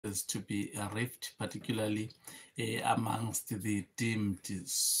is to be a rift, particularly amongst the deemed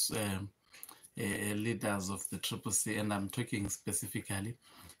leaders of the CCC, and I'm talking specifically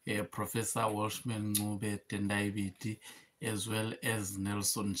Professor Welshman, Ncube, Tendai Biti, as well as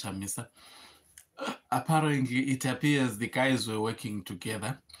Nelson Chamisa. Apparently, it appears the guys were working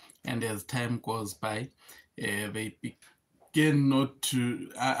together, and as time goes by, they begin not to,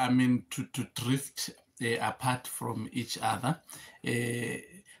 to drift apart from each other.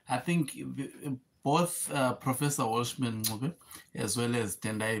 I think both Professor Welshman Ncube as well as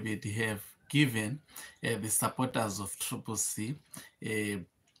Tendai Biti have given the supporters of CCC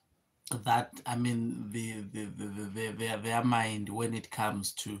that their mind when it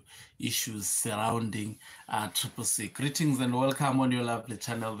comes to issues surrounding CCC. Greetings and welcome on your lovely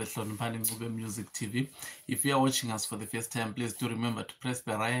channel, the Ncube Music TV. If you are watching us for the first time, please do remember to press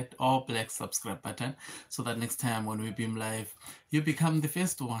the red or black subscribe button so that next time when we beam live, you become the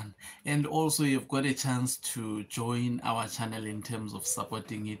first one. And also you've got a chance to join our channel in terms of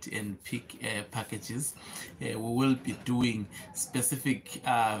supporting it and pick packages. We will be doing specific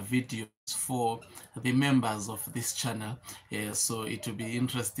videos for the members of this channel, so it will be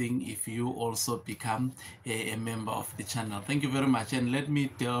interesting if you also become a member of the channel. Thank you very much, and let me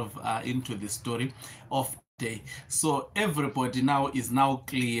delve into the story of day. So everybody now is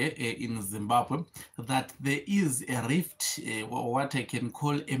clear in Zimbabwe that there is a rift, or what I can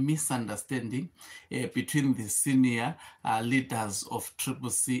call a misunderstanding between the senior leaders of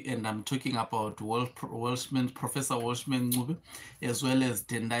CCC, and I'm talking about Welshman, Professor Welshman Ncube, as well as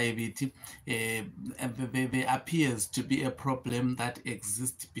Tendai Biti. There appears to be a problem that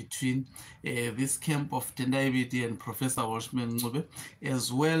exists between this camp of Tendai Biti and Professor Welshman Ncube,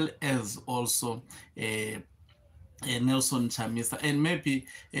 as well as also Nelson Chamisa. And maybe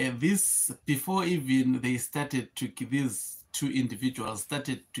this, before even they started to give, these two individuals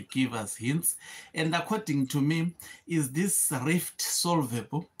started to give us hints. And according to me, is this rift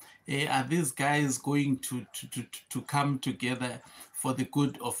solvable? Are these guys going to come together for the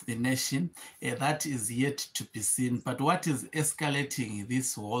good of the nation? That is yet to be seen. But what is escalating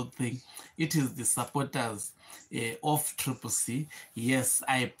this whole thing? It is the supporters of CCC. Yes,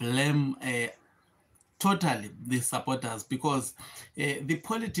 I blame totally the supporters, because the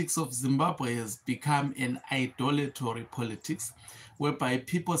politics of Zimbabwe has become an idolatory politics whereby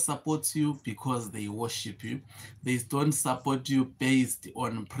people support you because they worship you. They don't support you based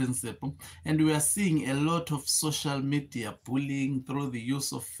on principle. And we are seeing a lot of social media bullying through the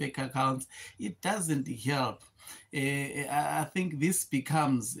use of fake accounts. It doesn't help. I think this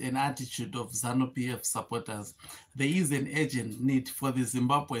becomes an attitude of ZANU-PF supporters. There is an urgent need for the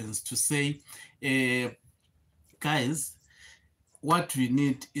Zimbabweans to say, guys, what we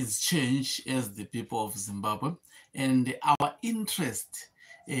need is change as the people of Zimbabwe, and our interest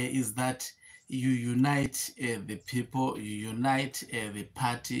is that you unite the people, you unite the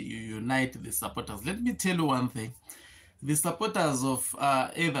party, you unite the supporters. Let me tell you one thing. The supporters of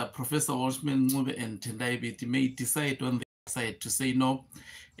either Professor Welshman Ncube and Tendai Biti may decide on their side to say, no,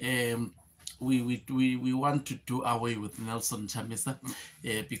 we want to do away with Nelson Chamisa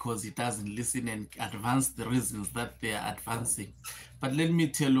because he doesn't listen and advance the reasons that they are advancing. But let me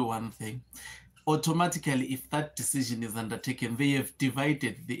tell you one thing. Automatically, if that decision is undertaken, they have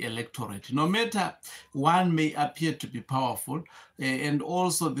divided the electorate. No matter one may appear to be powerful, and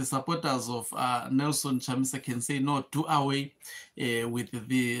also the supporters of Nelson Chamisa can say, no, do away with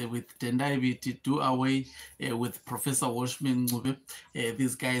Tendai Biti, do away with Professor Welshman Ncube.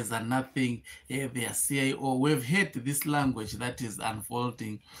 These guys are nothing, they are CIO. We've heard this language that is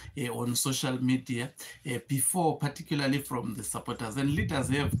unfolding on social media before, particularly from the supporters. And leaders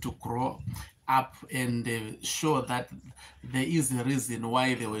have to grow up and show that there is a reason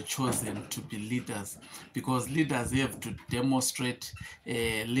why they were chosen to be leaders, because leaders have to demonstrate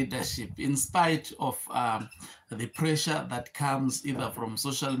leadership in spite of the pressure that comes either from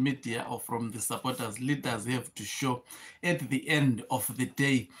social media or from the supporters. Leaders have to show at the end of the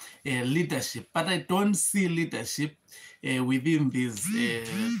day leadership. But I don't see leadership within these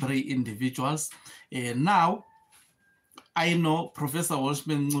three individuals. Now, I know Professor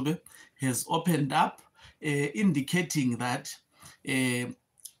Welshman Ncube has opened up, indicating that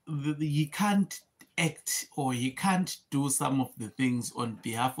he can't act or he can't do some of the things on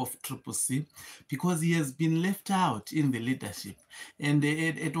behalf of CCC because he has been left out in the leadership. And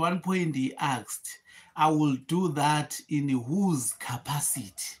at one point he asked, I will do that in whose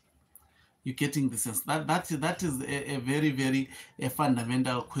capacity? You're getting the sense? That is a very, very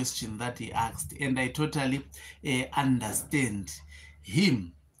fundamental question that he asked, and I totally understand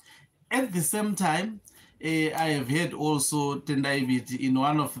him. At the same time, I have heard also Tendai Biti in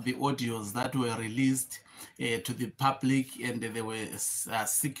one of the audios that were released to the public, and they were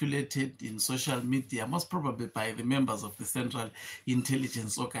circulated in social media, most probably by the members of the Central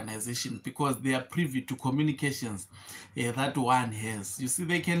Intelligence Organization, because they are privy to communications that one has. You see,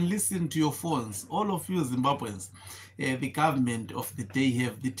 they can listen to your phones. All of you Zimbabweans, the government of the day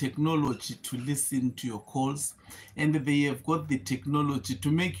have the technology to listen to your calls, and they have got the technology to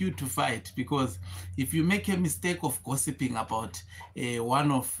make you to fight, because if you make a mistake of gossiping about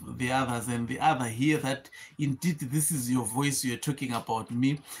one of the others, and the other hear that indeed this is your voice, you're talking about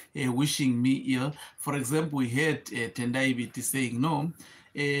me, wishing me ill. For example, we heard Tendai Biti saying, no,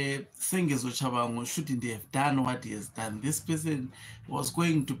 Sengezo Chabango shouldn't have done what he has done. This person was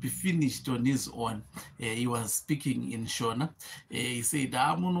going to be finished on his own. He was speaking in Shona. He said,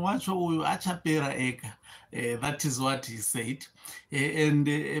 that is what he said.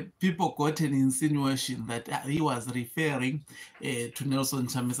 And people got an insinuation that he was referring to Nelson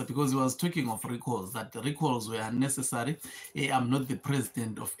Chamisa, because he was talking of recalls, that the recalls were unnecessary. I'm not the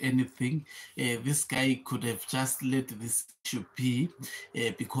president of anything. This guy could have just let this issue be,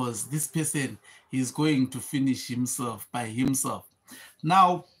 because this person is going to finish himself by himself.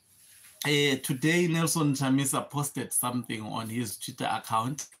 Now, today, Nelson Chamisa posted something on his Twitter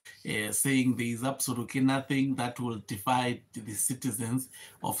account saying there is absolutely nothing that will divide the citizens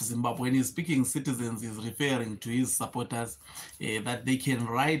of Zimbabwe. When he's speaking citizens, he's referring to his supporters, that they can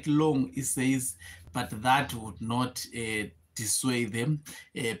write long essays, but that would not dissuade them,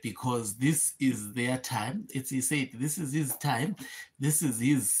 because this is their time. He said this is his time, this is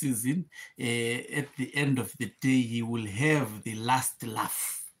his season. At the end of the day, he will have the last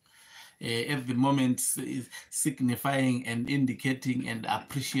laugh. At the moment, signifying and indicating and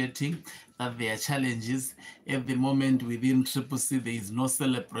appreciating that there are challenges. At the moment, within CCC, there is no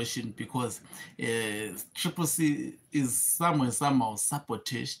celebration, because CCC is somehow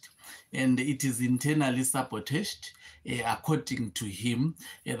sabotaged, and it is internally sabotaged, according to him.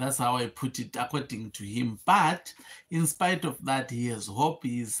 That's how I put it, according to him. But in spite of that, he has hope.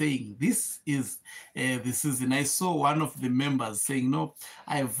 He is saying this is the season. I saw one of the members saying, no,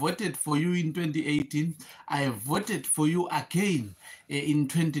 I voted for you in 2018. I voted for you again in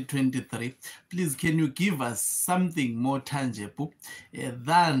 2023. Please, can you give us something more tangible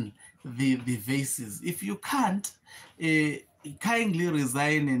than the vases? If you can't, kindly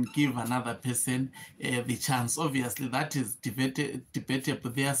resign and give another person the chance. Obviously, that is debatable.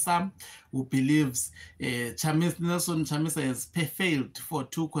 There are some who believes Nelson Chamisa has failed for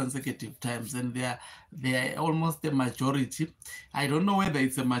 2 consecutive times, and they are almost a majority. I don't know whether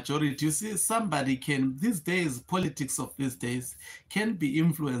it's a majority. You see, somebody can, these days, politics of these days can be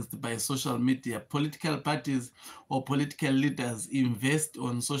influenced by social media. Political parties or political leaders invest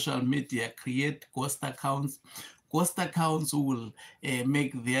on social media, create ghost accounts who will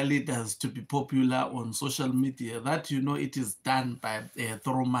make their leaders to be popular on social media. That, you know, it is done by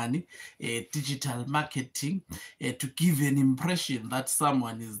through money, digital marketing, to give an impression that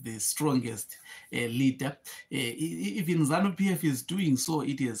someone is the strongest leader. Even ZANU-PF is doing so.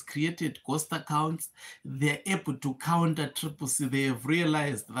 It has created ghost accounts. They're able to counter CCC. They have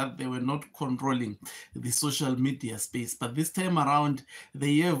realized that they were not controlling the social media space. But this time around,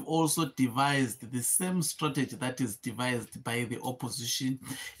 they have also devised the same strategy that is devised by the opposition,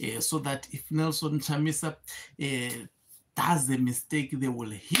 so that if Nelson Chamisa does a mistake, they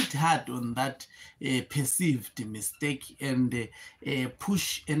will hit hard on that perceived mistake and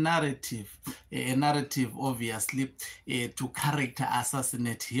push a narrative obviously to character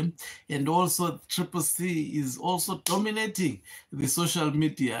assassinate him. And also CCC is also dominating the social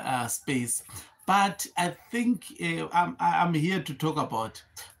media space. But I think I'm here to talk about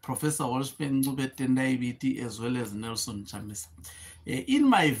Professor Welshman, Ncube, Tendai Biti, as well as Nelson Chamisa. In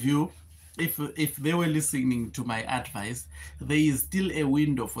my view, if they were listening to my advice, there is still a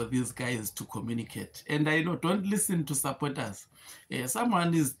window for these guys to communicate. And I know, don't listen to supporters.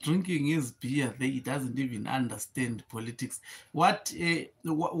 Someone is drinking his beer, he doesn't even understand politics. What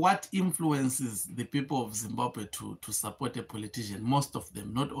influences the people of Zimbabwe to support a politician? Most of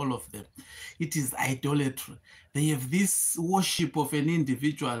them, not all of them. It is idolatry. They have this worship of an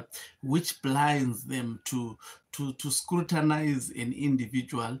individual which blinds them to scrutinize an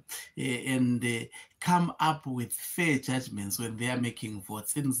individual and come up with fair judgments when they are making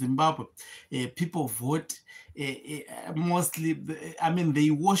votes. In Zimbabwe, people vote mostly, they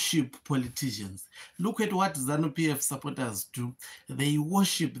worship politicians. Look at what ZANU-PF supporters do. They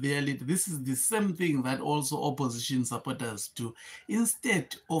worship their leader. This is the same thing that also opposition supporters do.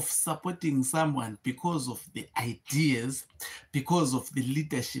 Instead of supporting someone because of the ideas, because of the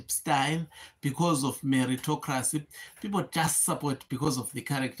leadership style, because of meritocracy, people just support because of the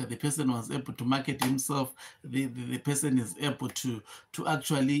character. The person was able to market himself. The person is able to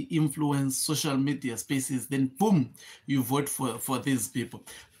actually influence social media spaces. Then boom, you vote for these people.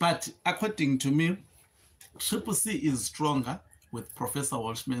 But according to me, CCC is stronger with Professor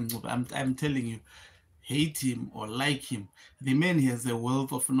Welshman. I'm telling you, hate him or like him, the man has a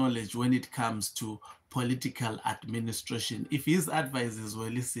wealth of knowledge when it comes to political administration. If his advices were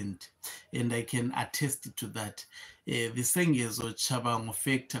listened, and I can attest to that, the Sengezo Chabango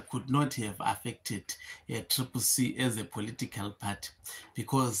factor could not have affected CCC as a political party,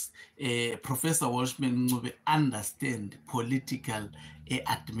 because Professor Welshman understands political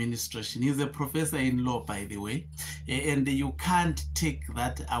administration. He's a professor in law, by the way, and you can't take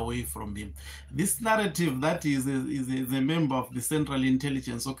that away from him. This narrative that is a member of the Central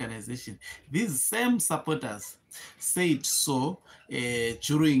Intelligence Organization, these same supporters said so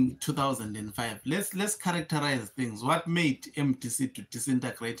during 2005. Let's characterize things. What made MTC to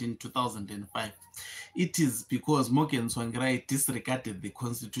disintegrate in 2005? It is because Morgan Tsvangirai disregarded the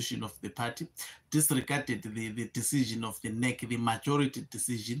constitution of the party, disregarded the decision of the NEC, the majority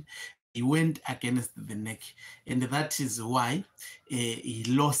decision. He went against the NEC, and that is why he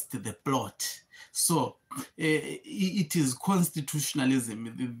lost the plot. So it is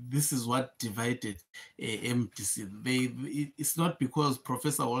constitutionalism. This is what divided MTC. It's not because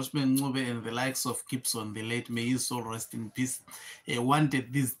Professor Welshman and the likes of Gibson, the late, may his soul rest in peace,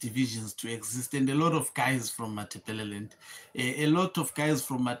 wanted these divisions to exist. And a lot of guys from Matebeleland,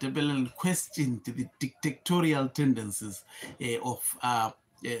 questioned the dictatorial tendencies of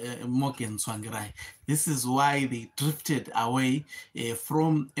Morgan Tsvangirai. This is why they drifted away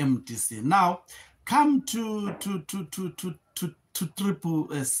from MTC. Now, come to CCC.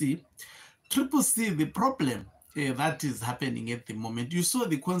 CCC, the problem that is happening at the moment. You saw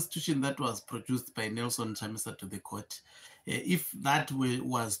the constitution that was produced by Nelson Chamisa to the court. If that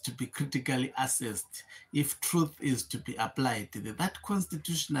was to be critically assessed, if truth is to be applied, that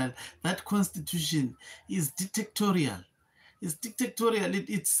constitution is dictatorial. It's dictatorial.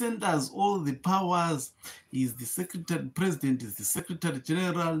 It centers all the powers. He's the secretary, president is the secretary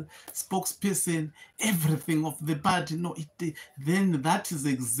general, spokesperson, everything of the party. No, then that is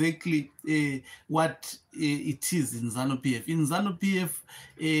exactly what it is in ZANU-PF. In ZANU-PF,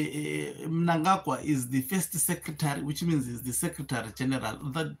 Mnangagwa is the first secretary, which means he's the secretary general.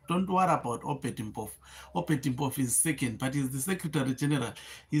 Don't worry about Opetimpov. Opetimpov is second, but he's the secretary general.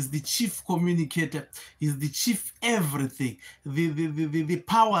 He's the chief communicator. He's the chief everything. The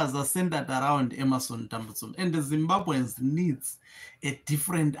powers are centered around Emerson Tambutson, and the Zimbabweans needs a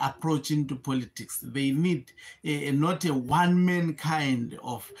different approach into politics. They need not a one-man kind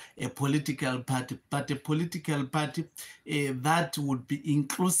of a political party, but a political party that would be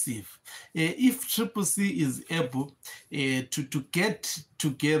inclusive. If CCC is able to get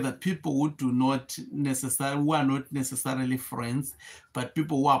together people who are not necessarily friends, but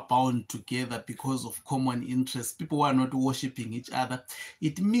people who are bound together because of common interests, people who are not worshipping each other,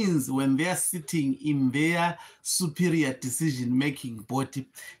 it means when they are sitting in their superior decision-making body,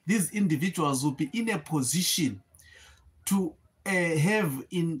 these individuals will be in a position to have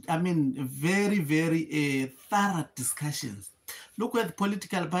very, very thorough discussions. Look at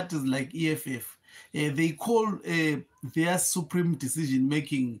political parties like EFF. They call their supreme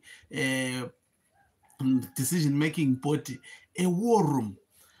decision-making body a war room,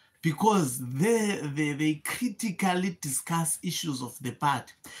 because they critically discuss issues of the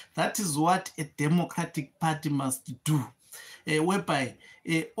party. That is what a democratic party must do, whereby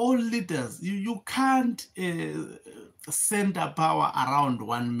all leaders, you can't center power around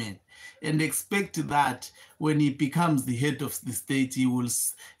one man and expect that when he becomes the head of the state, he will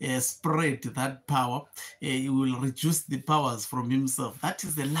spread that power. He will reduce the powers from himself. That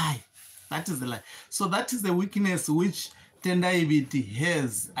is a lie. That is a lie. So that is the weakness which Tendai Biti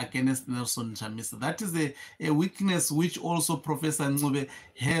has against Nelson Chamisa. That is a weakness which also Professor Ncube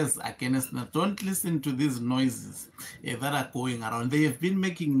has against them. Don't listen to these noises that are going around. They have been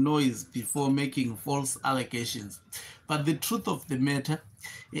making noise before making false allegations. But the truth of the matter,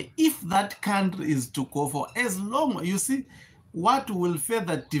 if that country is to go for, as long, you see, what will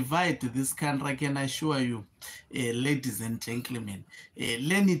further divide this country, I can assure you, ladies and gentlemen,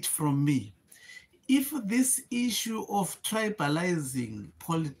 learn it from me. if this issue of tribalizing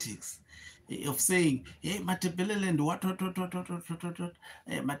politics, of saying, hey, Matebeleland, what,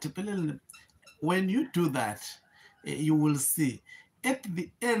 Matebeleland, when you do that, you will see at the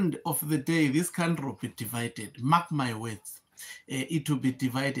end of the day, this country will be divided. Mark my words, it will be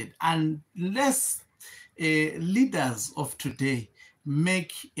divided unless leaders of today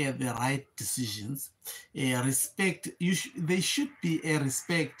make the right decisions. Respect, there should be a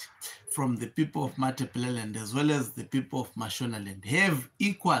respect from the people of Matebeleland as well as the people of Mashonaland. Have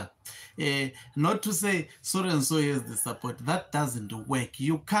equal, not to say so and so has the support. That doesn't work.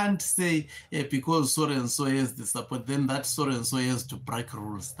 You can't say because so and so has the support, then that so and so has to break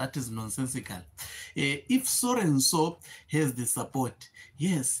rules. That is nonsensical. If so and so has the support,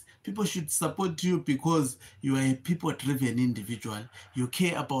 yes, people should support you because you are a people-driven individual. You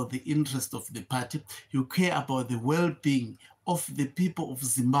care about the interest of the party. You care about the well-being of the people of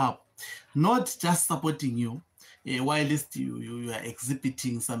Zimbabwe, not just supporting you whilst you are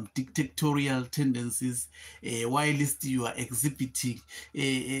exhibiting some dictatorial tendencies, whilst you are exhibiting,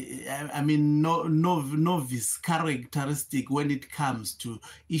 I mean, novice characteristic when it comes to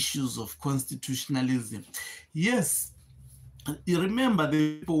issues of constitutionalism. Yes, you remember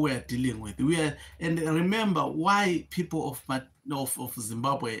the people we are dealing with. And remember why people of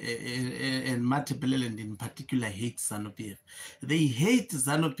Zimbabwe and Matebeleland in particular hate ZANU-PF. They hate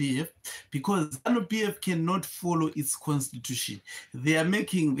ZANU-PF because ZANU-PF cannot follow its constitution. They are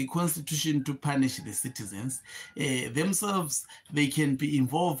making the constitution to punish the citizens. Themselves, they can be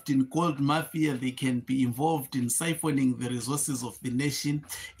involved in gold mafia. They can be involved in siphoning the resources of the nation.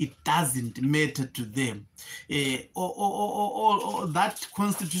 It doesn't matter to them. That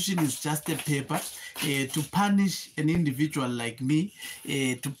constitution is just a paper to punish an individual like me,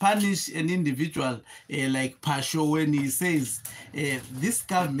 to punish an individual like Pasho when he says this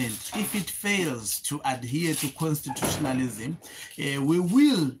government, if it fails to adhere to constitutionalism, we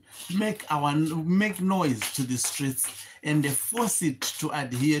will make noise to the streets and force it to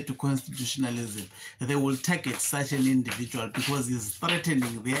adhere to constitutionalism. They will target such an individual because he's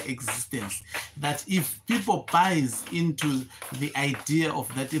threatening their existence. That if people buys into the idea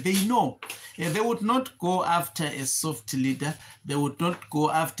of that, they know they would not go after a soft leader. They would not go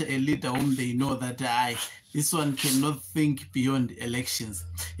after a leader whom they know that this one cannot think beyond elections.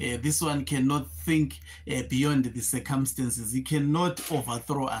 This one cannot think beyond the circumstances. He cannot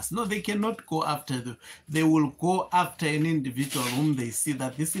overthrow us. No, they cannot go after them. They will go after an individual whom they see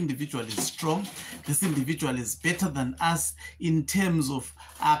that this individual is strong. This individual is better than us in terms of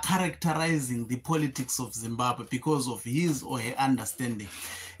characterizing the politics of Zimbabwe because of his or her understanding.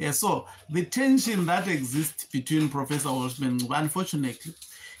 So the tension that exists between Professor Welshman, unfortunately,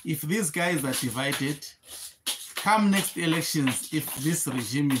 if these guys are divided, come next elections, if this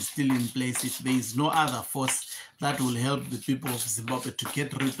regime is still in place, if there is no other force that will help the people of Zimbabwe to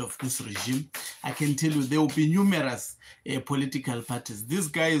get rid of this regime, I can tell you there will be numerous political parties. These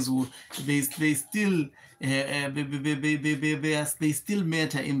guys, they still matter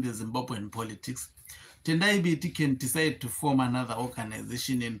in the Zimbabwean politics. Tendai Biti can decide to form another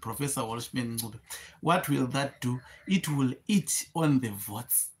organization, and Professor Welshman, what will that do? It will eat on the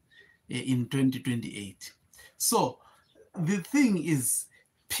votes in 2028. So the thing is,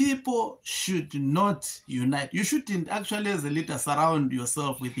 people should not unite. You shouldn't actually, as a leader, surround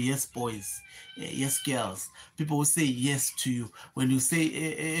yourself with yes boys, yes girls. People will say yes to you. When you say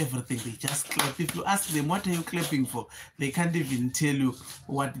everything, they just clap. If you ask them, what are you clapping for? They can't even tell you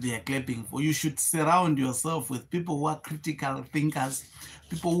what they are clapping for. You should surround yourself with people who are critical thinkers,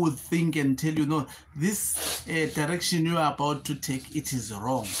 people who would think and tell you, no, this direction you are about to take, it is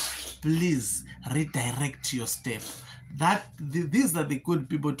wrong. Please redirect your step. These are the good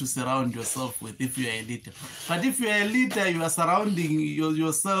people to surround yourself with if you are a leader. But if you are a leader, you are surrounding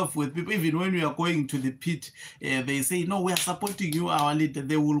yourself with people, even when you are going to the pit, they say, no, we are supporting you, our leader.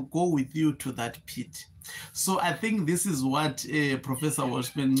 They will go with you to that pit. So I think this is what Professor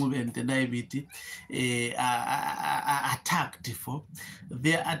Welshman and Tendai Biti are attacked for.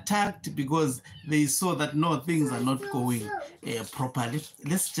 They are attacked because they saw that no, things are not going properly.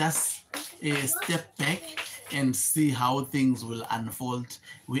 Let's just step back and see how things will unfold.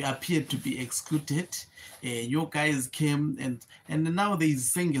 We appear to be excluded. You guys came and now there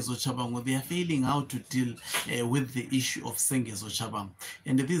is Sengezo Chabango. They are failing how to deal with the issue of Sengezo Chabango.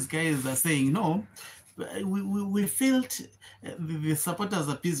 And these guys are saying, no, we felt the supporters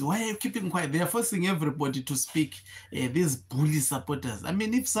are busy. Why are you keeping quiet? They are forcing everybody to speak, these bully supporters. I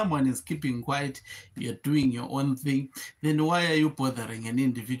mean, if someone is keeping quiet, you're doing your own thing, then why are you bothering an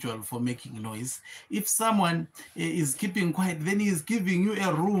individual for making noise? If someone is keeping quiet, then he is giving you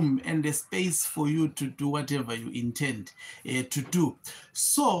a room and a space for you to do whatever you intend to do.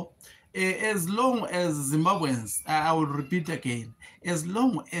 So, as long as Zimbabweans, I will repeat again, as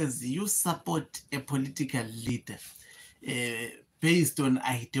long as you support a political leader based on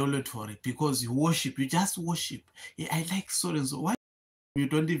idolatry, because you just worship. I like so-and-so. Why you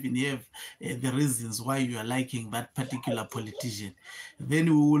don't even have the reasons why you are liking that particular politician? Then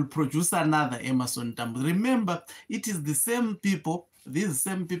we will produce another Emerson Tambo. Remember, it is the same people, these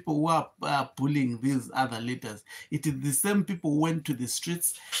same people who are bullying these other leaders. It is the same people who went to the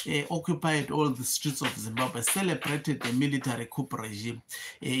streets, occupied all the streets of Zimbabwe, celebrated the military coup regime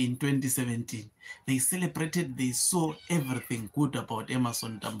in 2017. They celebrated, they saw everything good about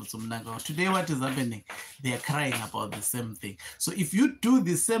Emerson Tambo Mnangagwa. Today, what is happening? They are crying about the same thing. So if you do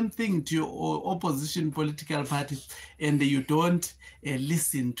the same thing to your opposition political party and you don't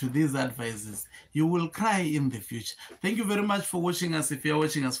listen to these advices, you will cry in the future. Thank you very much for watching us. If you're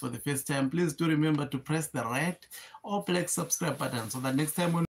watching us for the first time, please do remember to press the red or black subscribe button so that next time when